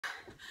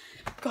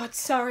God,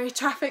 sorry,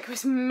 traffic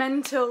was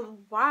mental.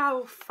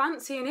 Wow,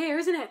 fancy in here,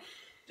 isn't it?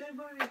 Don't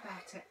worry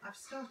about it. I've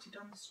started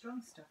on the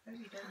strong stuff. Hope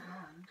you don't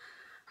mind.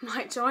 I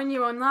might join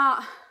you on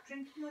that.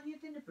 Drinking on your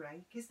dinner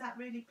break? Is that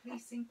really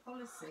policing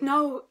policy?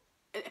 No,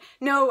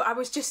 I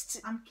was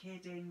just... I'm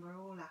kidding. We're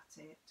all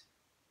at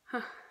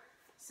it.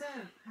 So,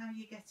 how are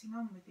you getting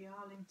on with the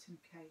Arlington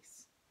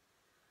case?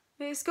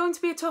 It's going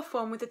to be a tough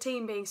one with the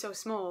team being so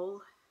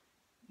small.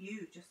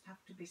 You just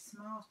have to be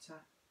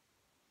smarter.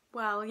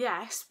 Well,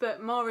 yes,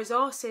 but more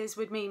resources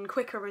would mean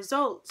quicker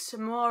results,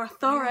 more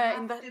thorough...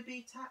 You have to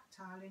be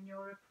tactile in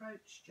your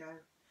approach, Jo.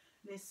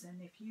 Listen,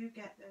 if you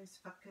get those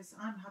fuckers,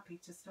 I'm happy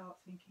to start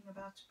thinking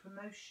about a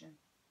promotion.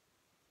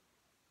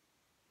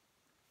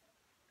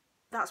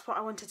 That's what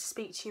I wanted to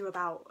speak to you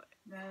about.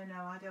 No,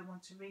 I don't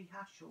want to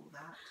rehash all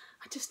that.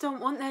 I just don't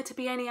want there to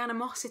be any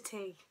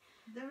animosity.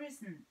 There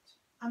isn't.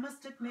 I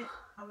must admit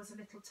I was a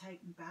little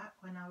taken back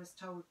when I was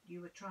told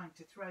you were trying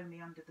to throw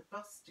me under the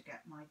bus to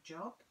get my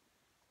job.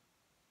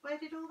 Where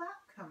did all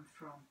that come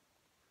from?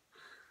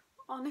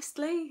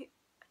 Honestly,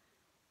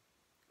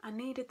 I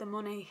needed the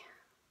money.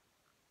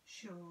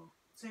 Sure.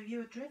 So you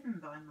were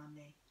driven by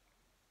money?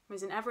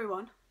 Isn't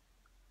everyone?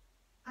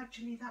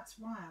 Actually, that's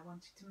why I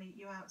wanted to meet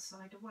you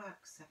outside a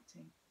work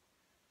setting.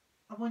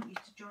 I want you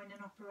to join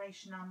an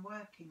operation I'm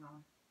working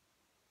on.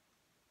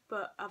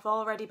 But I've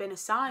already been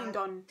assigned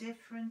on...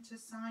 different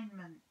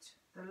assignment.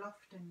 The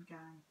Lofton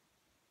gang.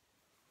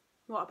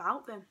 What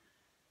about them?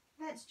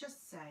 Let's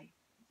just say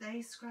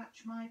they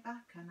scratch my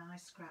back and I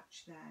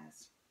scratch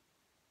theirs.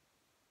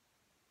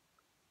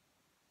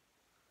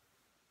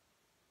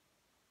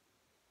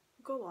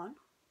 Go on.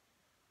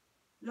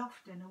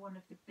 Lofton are one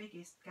of the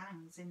biggest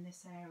gangs in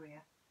this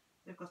area.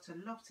 They've got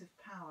a lot of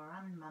power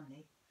and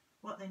money.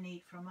 What they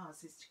need from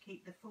us is to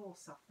keep the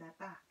force off their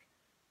back.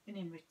 And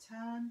in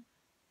return,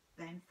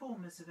 they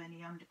inform us of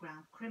any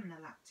underground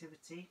criminal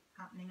activity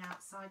happening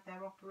outside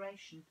their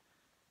operation.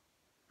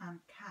 And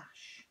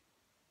cash.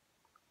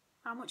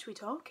 How much are we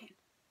talking?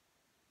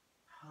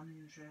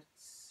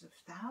 Hundreds of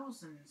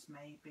thousands,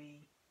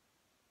 maybe.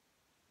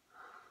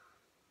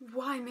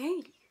 Why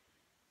me?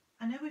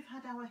 I know we've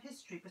had our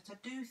history, but I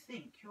do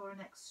think you're an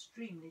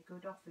extremely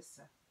good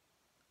officer.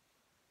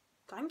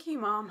 Thank you,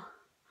 Mum.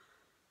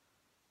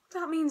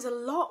 That means a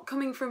lot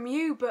coming from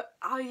you, but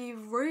are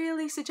you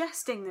really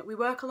suggesting that we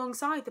work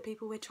alongside the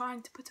people we're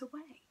trying to put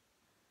away?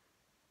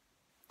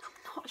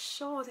 I'm not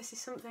sure this is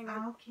something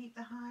I'll keep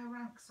the higher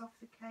ranks off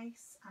the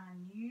case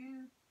and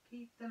you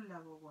keep the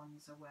lower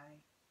ones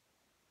away.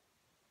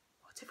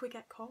 What if we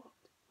get caught?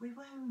 We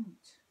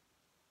won't.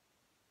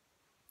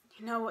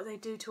 You know what they'd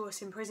do to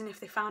us in prison if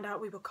they found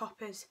out we were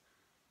coppers.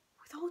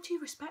 With all due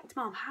respect,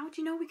 Mum, how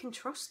do you know we can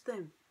trust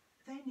them?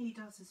 They need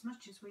us as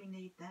much as we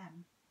need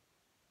them.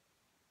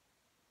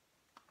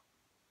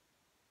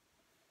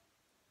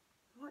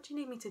 What do you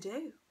need me to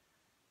do?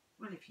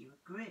 Well, if you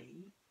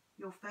agree,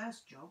 your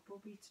first job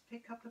will be to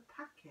pick up a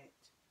packet.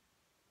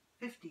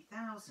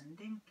 50,000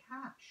 in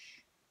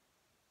cash.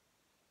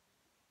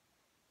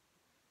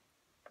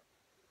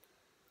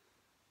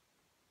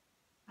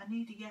 I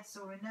need a yes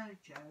or a no,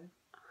 Jo.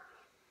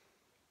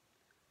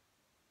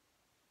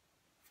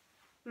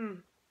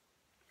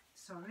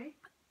 Sorry?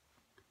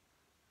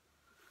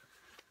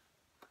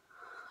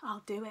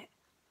 I'll do it.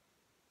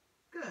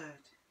 Good.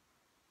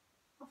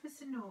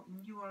 Officer Norton,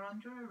 you are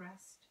under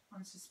arrest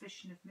on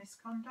suspicion of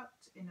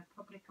misconduct in a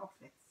public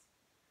office.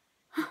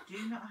 You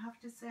do not have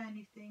to say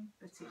anything,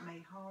 but it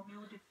may harm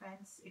your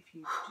defence if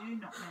you do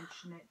not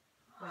mention it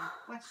when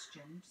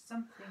questioned,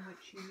 something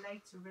which you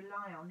later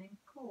rely on in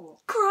court.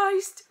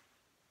 Christ!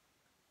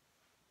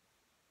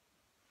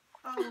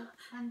 Oh,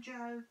 and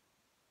Jo,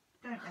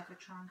 don't ever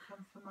try and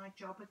come for my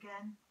job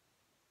again.